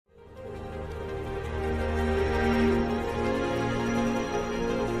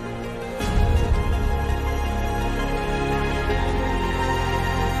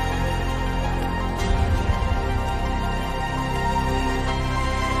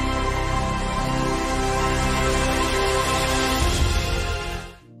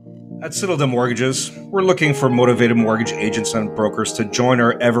At Citadel Mortgages, we're looking for motivated mortgage agents and brokers to join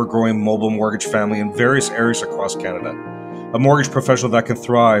our ever-growing mobile mortgage family in various areas across Canada. A mortgage professional that can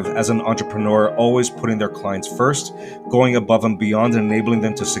thrive as an entrepreneur, always putting their clients first, going above and beyond, and enabling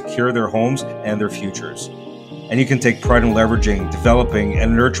them to secure their homes and their futures. And you can take pride in leveraging, developing,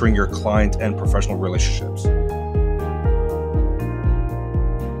 and nurturing your client and professional relationships.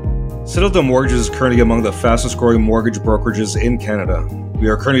 Citadel Mortgages is currently among the fastest growing mortgage brokerages in Canada. We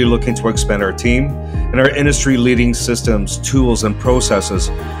are currently looking to expand our team, and our industry-leading systems, tools, and processes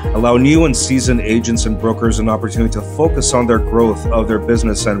allow new and seasoned agents and brokers an opportunity to focus on their growth of their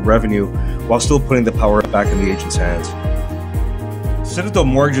business and revenue while still putting the power back in the agent's hands. Citadel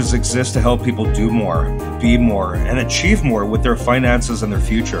Mortgages exists to help people do more, be more, and achieve more with their finances and their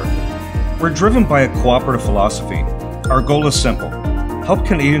future. We're driven by a cooperative philosophy. Our goal is simple: help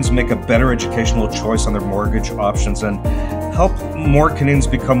Canadians make a better educational choice on their mortgage options and help more Canadians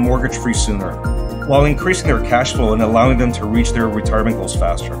become mortgage-free sooner, while increasing their cash flow and allowing them to reach their retirement goals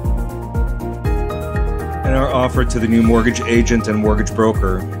faster. And our offer to the new mortgage agent and mortgage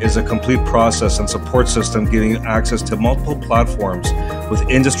broker is a complete process and support system giving you access to multiple platforms with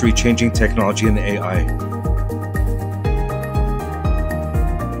industry-changing technology and AI.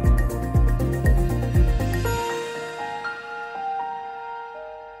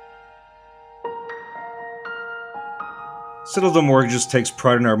 Citadel Mortgages takes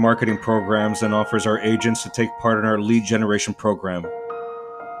pride in our marketing programs and offers our agents to take part in our lead generation program.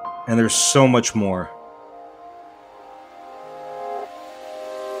 And there's so much more.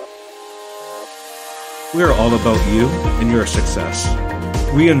 We are all about you and your success.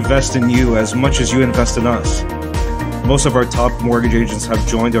 We invest in you as much as you invest in us. Most of our top mortgage agents have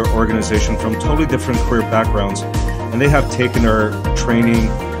joined our organization from totally different career backgrounds, and they have taken our training,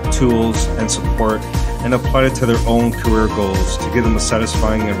 tools, and support and applied it to their own career goals to give them a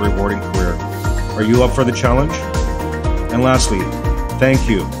satisfying and rewarding career. Are you up for the challenge? And lastly, thank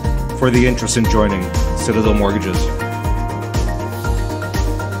you for the interest in joining Citadel Mortgages.